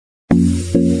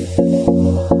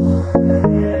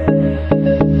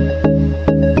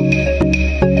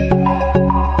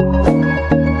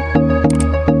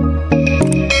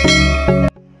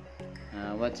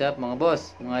What's up mga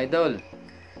boss, mga idol?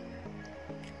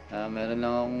 Meron lang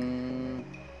akong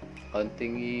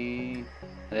konting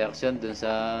reaction dun sa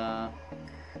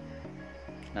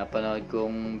napanood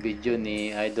kong video ni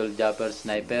Idol Japper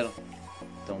Sniper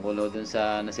tungkol dun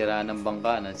sa nasiraan ng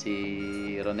bangka na si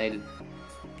Ronel.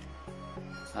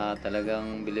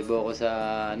 Talagang bilibo ako sa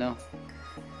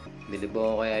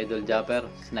bilibo ako kay Idol Japper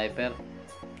Sniper.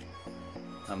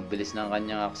 Ang bilis ng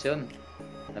kanyang aksyon.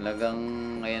 Talagang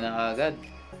ngayon na agad.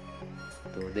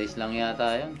 2 days lang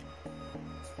yata yun.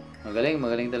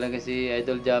 Magaling talaga si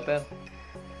Idol Japper.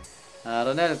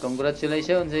 Ronel,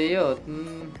 congratulations sa iyo.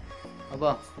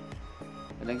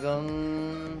 Talagang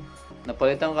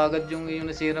napalitan kagad yung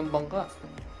nasirang bangka.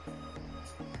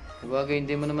 Sabagay,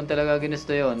 hindi mo naman talaga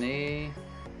ginusto yun.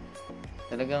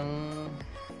 Talagang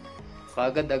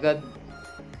kagad-agad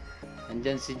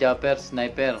andyan si Japper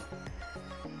Sniper,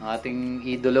 ang ating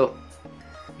idolo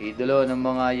ng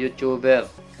mga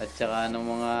YouTuber at saka ng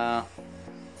mga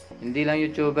hindi lang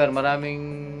YouTuber, maraming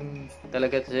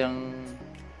talagang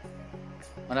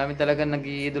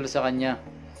nag-iidolo sa kanya.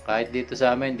 Kahit dito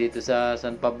sa amin, dito sa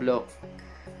San Pablo,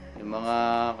 yung mga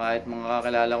kahit mga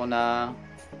kakilala ko na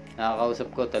nakakausap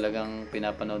ko, talagang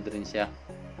pinapanood rin siya.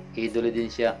 Idolo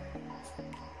din siya.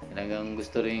 Talagang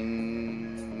gusto ring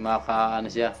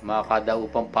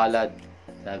makadaupang palad.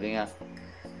 Sabi nga,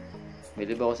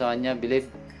 bilib ako sa kanya, bilib.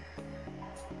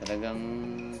 Talagang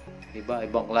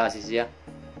ibang klase siya.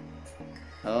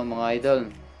 Mga idol,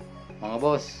 mga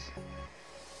boss,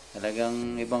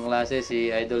 talagang ibang klase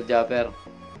si Idol Japper.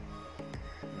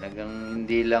 Talagang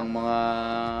hindi lang mga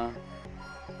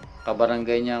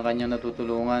kabarangay niya ang kanyang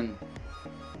natutulungan,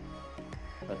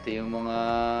 pati yung mga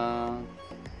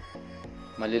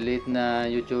maliliit na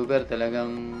YouTuber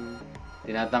talagang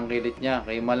tinatangkilik niya.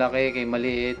 Kay malaki, kay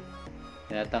maliit,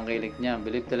 tinatangkilik niya.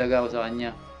 Bilib talaga ako sa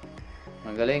kanya.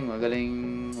 Magaling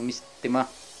umistima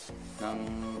ng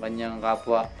kanyang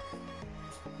kapwa.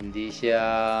 Hindi siya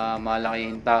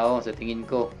malaking tao sa tingin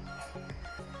ko.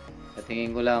 Sa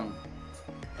tingin ko lang,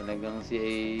 talagang si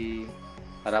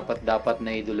karapat dapat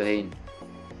na idolahin.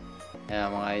 Kaya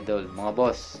mga idol, mga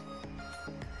boss,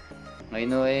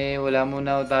 ngayon wala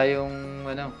muna tayong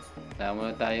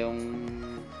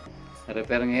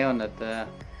repair ngayon at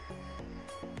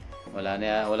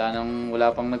wala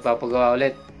pang nagpapagawa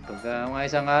ulit. Pagka mga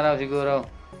isang araw siguro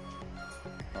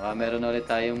baka meron ulit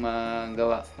tayong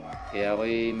magawa. Kaya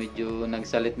ako'y medyo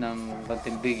nagsalit ng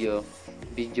konting video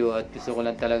at gusto ko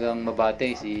lang talagang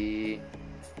mabati si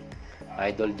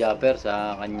Idol Japper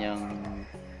sa kanyang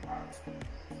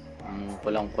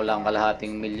kulang-kulang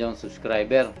kalahating milyon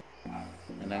subscriber.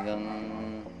 Talagang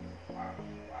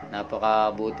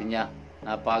napakabuti niya,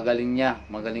 napakagaling niya,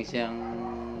 magaling siyang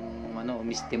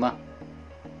umistima.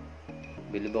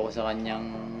 Bilib ako sa kanyang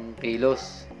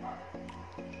kilos.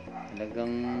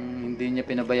 Talagang hindi niya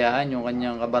pinabayaan yung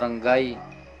kanyang kabarangay.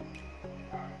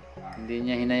 Hindi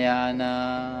niya hinayaan na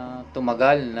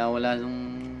tumagal na wala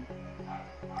nung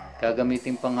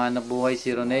gagamiting panghanap buhay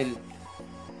si Ronel.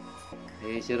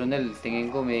 Si Ronel,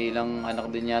 tingin ko may ilang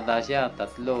anak din yata siya,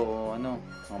 3 o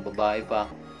mga babae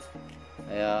pa.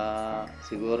 Kaya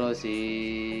siguro si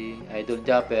Idol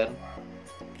Japper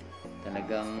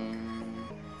talagang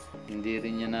hindi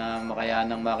rin niya na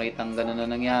makayanang makitang gano'n na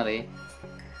nangyari.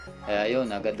 Kaya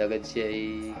yun, agad-agad siya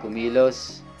ay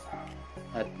kumilos.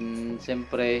 At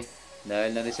siyempre,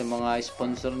 dahil na rin sa mga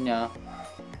sponsor niya,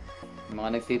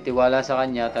 mga nagtitiwala sa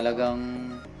kanya,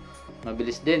 talagang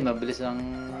mabilis ang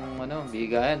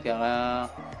bigayan.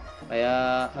 Kaya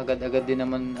agad-agad din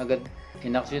naman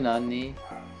inaksyonan ni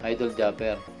Idol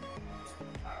Japper.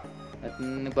 At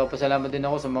nagpapasalamat din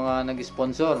ako sa mga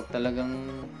nag-sponsor. Talagang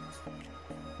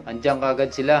andiyan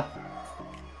kagad sila.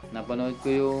 Napanood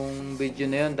ko yung video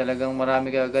na yun. Talagang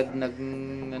marami kagad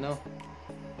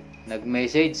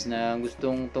nag-message na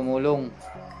gustong tumulong.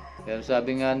 Pero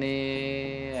sabi nga ni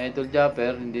Idol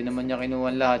Japper, hindi naman niya kinuha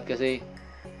lahat kasi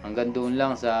hanggang doon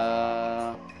lang sa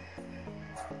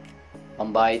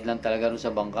pambayad lang talaga rin sa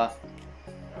bangka.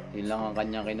 Yun lang ang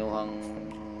kanyang kinuhang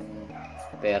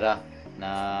pera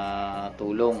na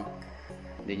tulong.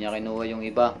 Hindi niya kinuha yung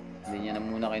iba. Hindi niya na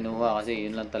muna kinuha kasi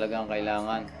yun lang talaga ang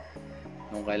kailangan.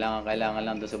 Nung kailangan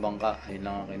lang doon sa bangka, yun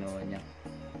lang ang kinuha niya.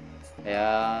 Kaya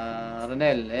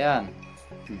Ronel, ayan,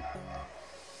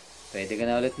 pwede ka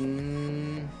na ulit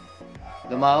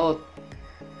lumaot.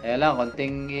 Kaya lang,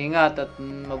 konting ingat at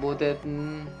mabuti at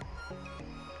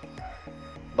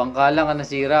bangka lang ang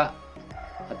nasira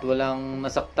at walang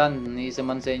nasaktan ni isa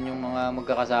man sa inyong mga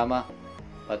magkakasama,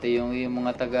 pati yung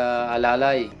mga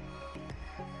taga-alalay.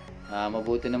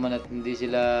 Mabuti naman at hindi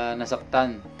sila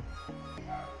nasaktan.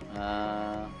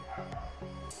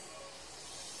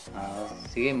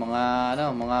 sige mga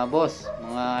mga boss,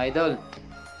 mga idol.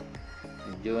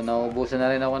 Medyo naubusan na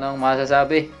rin ako ng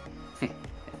masasabi.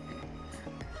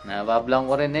 Nabablang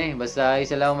ko rin basta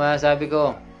isa lang masasabi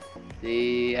ko.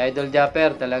 Si Idol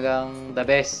Japper talagang the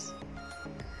best.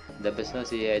 The best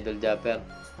si Idol Japper.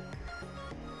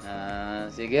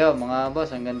 Sige mga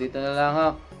boss, hanggang dito na lang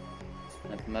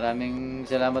At maraming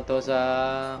salamat sa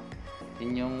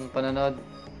inyong panonood.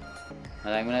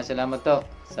 Maraming salamat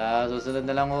Sa susunod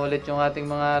na lang ulit yung ating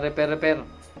mga repair.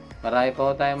 Marami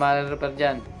pa tayong ma-repair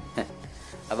dyan.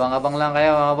 Abang-abang lang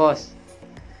kayo mga boss.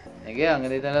 Sige,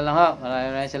 hanggang dito na lang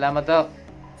Maraming salamat